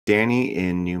Dani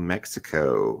in New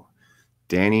Mexico.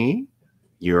 Dani,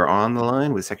 you're on the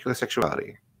line with Secular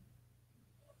Sexuality.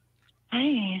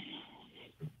 Hi.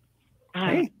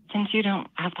 Hey. Since you don't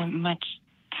have that much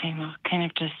time, I'll kind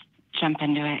of just jump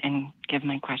into it and give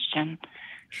my question.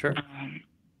 Sure.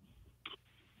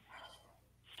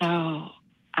 So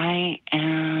I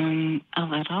am a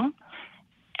little,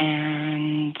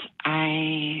 and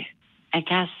I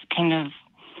guess kind of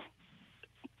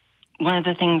one of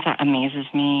the things that amazes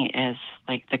me is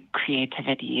like the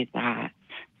creativity that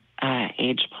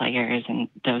age players and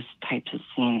those types of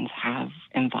scenes have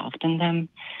involved in them.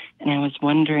 And I was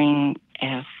wondering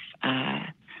if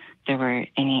there were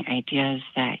any ideas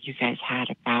that you guys had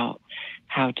about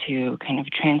how to kind of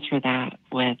transfer that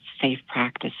with safe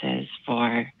practices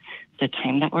for the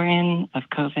time that we're in of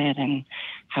COVID, and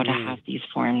how to have these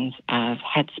forms of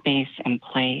headspace and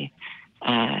play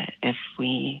if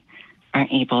we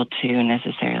aren't able to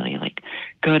necessarily like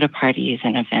go to parties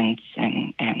and events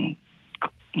and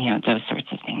you know, those sorts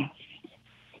of things.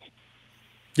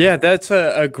 Yeah, that's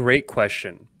a great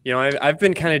question. You know, I've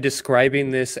been kind of describing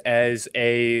this as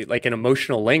like an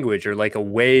emotional language, or like a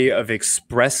way of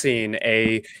expressing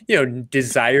a,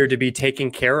 desire to be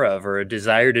taken care of, or a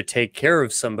desire to take care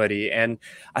of somebody. And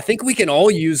I think we can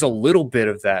all use a little bit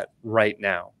of that right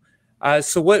now.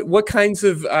 So what kinds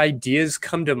of ideas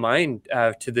come to mind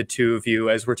to the two of you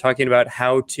as we're talking about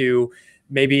how to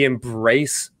maybe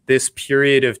embrace this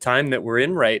period of time that we're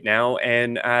in right now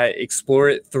and explore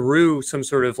it through some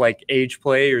sort of like age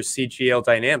play or CGL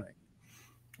dynamic?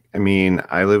 I mean,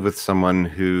 I live with someone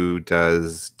who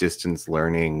does distance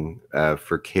learning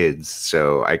for kids,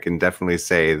 so I can definitely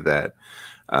say that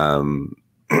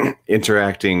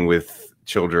interacting with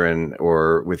children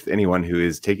or with anyone who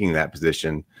is taking that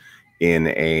position in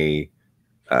an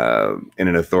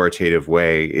authoritative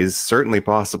way is certainly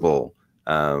possible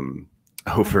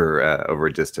over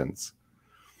a distance.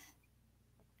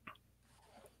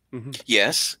 Mm-hmm.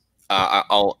 Yes,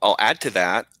 I'll add to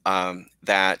that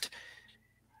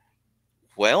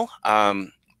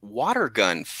water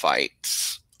gun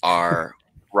fights are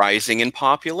rising in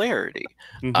popularity.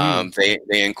 Mm-hmm.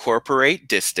 They incorporate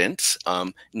distance.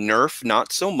 Nerf,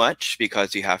 not so much,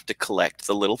 because you have to collect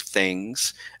the little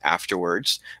things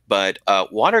afterwards. But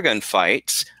water gun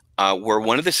fights were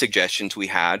one of the suggestions we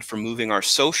had for moving our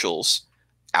socials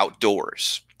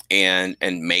outdoors and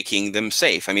making them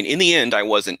safe. I mean, in the end, I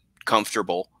wasn't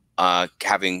comfortable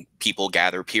having people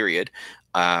gather, period.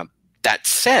 That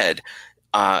said,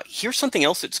 here's something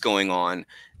else that's going on.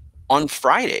 On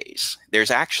Fridays, there's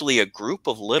actually a group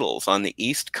of littles on the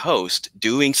East Coast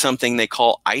doing something they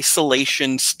call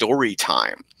isolation story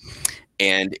time.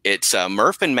 And it's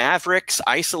Murph and Maverick's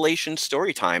isolation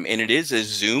story time. And it is a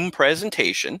Zoom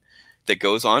presentation that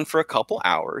goes on for a couple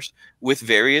hours with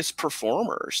various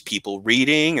performers, people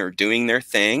reading or doing their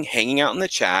thing, hanging out in the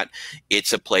chat.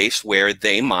 It's a place where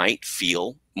they might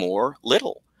feel more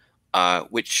little,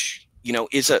 which,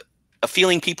 is a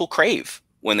feeling people crave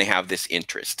when they have this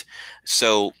interest.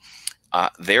 So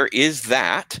there is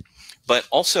that, but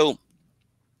also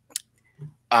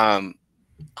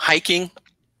hiking,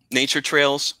 nature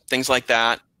trails, things like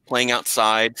that, playing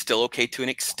outside, still okay to an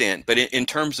extent. But in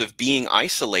terms of being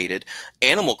isolated,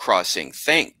 Animal Crossing,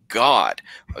 thank God.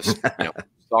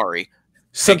 Sorry.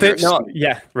 Something,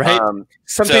 right?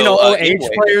 Something all age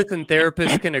players and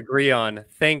therapists can agree on.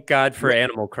 Thank God for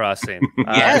Animal Crossing.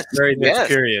 Yes, during this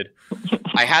period.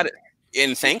 I had it.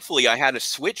 And thankfully, I had a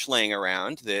Switch laying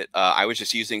around that I was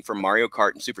just using for Mario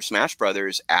Kart and Super Smash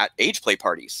Brothers at age play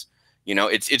parties.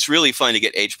 It's really fun to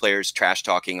get age players trash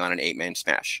talking on an 8-man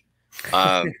Smash.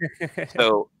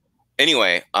 So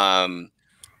anyway,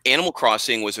 Animal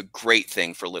Crossing was a great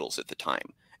thing for littles at the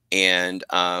time. And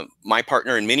my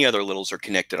partner and many other littles are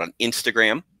connected on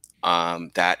Instagram.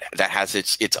 That has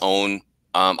its own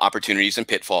opportunities and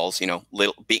pitfalls.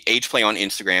 Age play on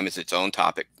Instagram is its own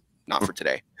topic, not for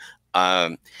today.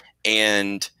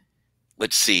 And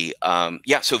let's see.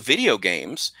 So video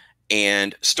games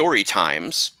and story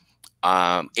times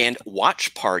and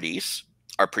watch parties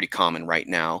are pretty common right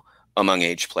now among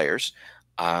age players.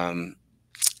 I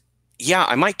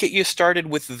might get you started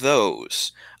with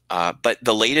those. But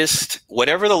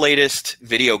whatever the latest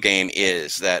video game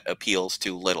is that appeals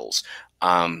to littles,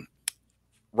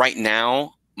 right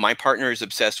now, my partner is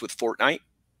obsessed with Fortnite.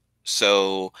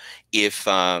 So if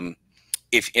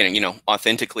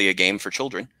authentically a game for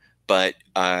children, but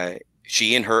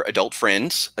she and her adult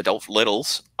friends, adult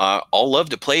littles, all love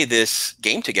to play this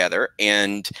game together,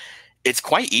 and it's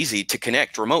quite easy to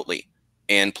connect remotely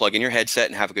and plug in your headset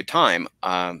and have a good time.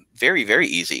 Very, very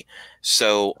easy.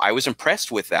 So I was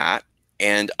impressed with that,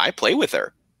 and I play with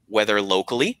her whether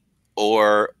locally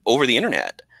or over the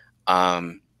internet.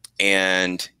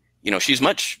 And, you know, she's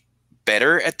much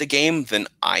better at the game than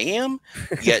I am,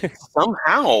 yet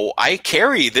somehow I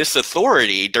carry this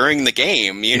authority during the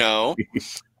game, you know.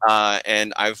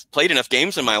 And I've played enough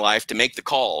games in my life to make the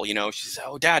call, you know. She says,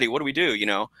 "Oh, Daddy, what do we do?" You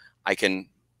know, I can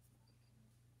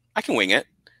wing it.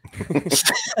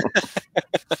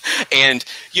 And,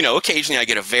 you know, occasionally I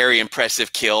get a very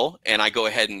impressive kill and I go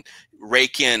ahead and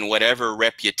rake in whatever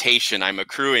reputation I'm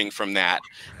accruing from that.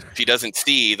 She doesn't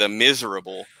see the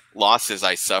miserable losses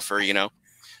I suffer, you know.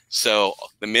 So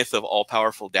the myth of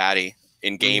all-powerful daddy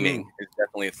in gaming is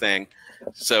definitely a thing.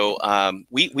 So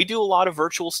we do a lot of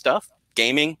virtual stuff,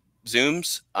 gaming,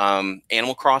 Zooms,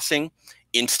 Animal Crossing,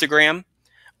 Instagram.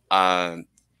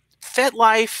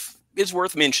 FetLife is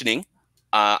worth mentioning.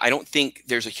 I don't think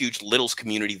there's a huge Littles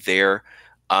community there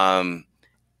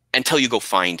until you go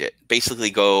find it. Basically,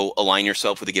 go align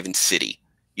yourself with a given city.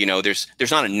 You know, there's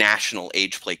not a national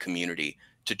age play community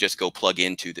to just go plug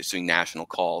into that's doing national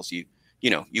calls. You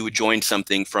know, you would join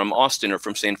something from Austin or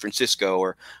from San Francisco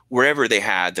or wherever they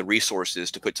had the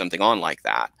resources to put something on like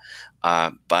that.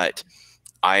 But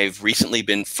I've recently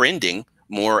been friending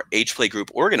more age play group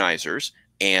organizers,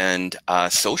 and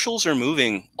socials are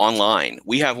moving online.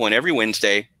 We have one every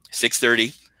Wednesday,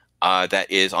 6:30, that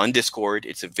is on Discord.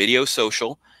 It's a video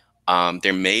social.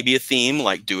 There may be a theme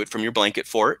like do it from your blanket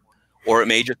fort, or it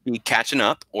may just be catching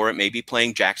up, or it may be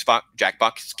playing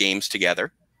Jackbox games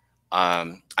together.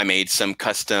 I made some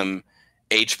custom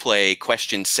age play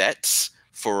question sets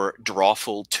for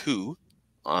Drawful 2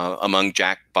 among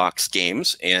Jackbox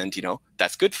games, and you know,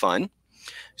 that's good fun.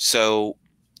 So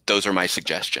those are my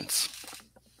suggestions.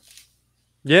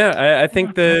 Yeah, I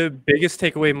think the biggest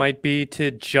takeaway might be to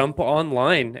jump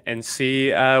online and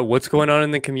see what's going on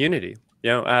in the community. You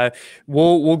know,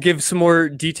 we'll give some more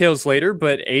details later,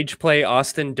 but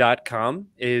ageplayaustin.com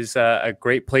is a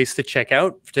great place to check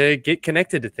out to get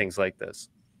connected to things like this.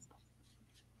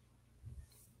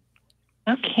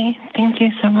 Okay, thank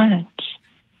you so much.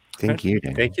 Thank you,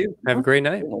 Dan. Thank you. Have a great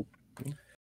night.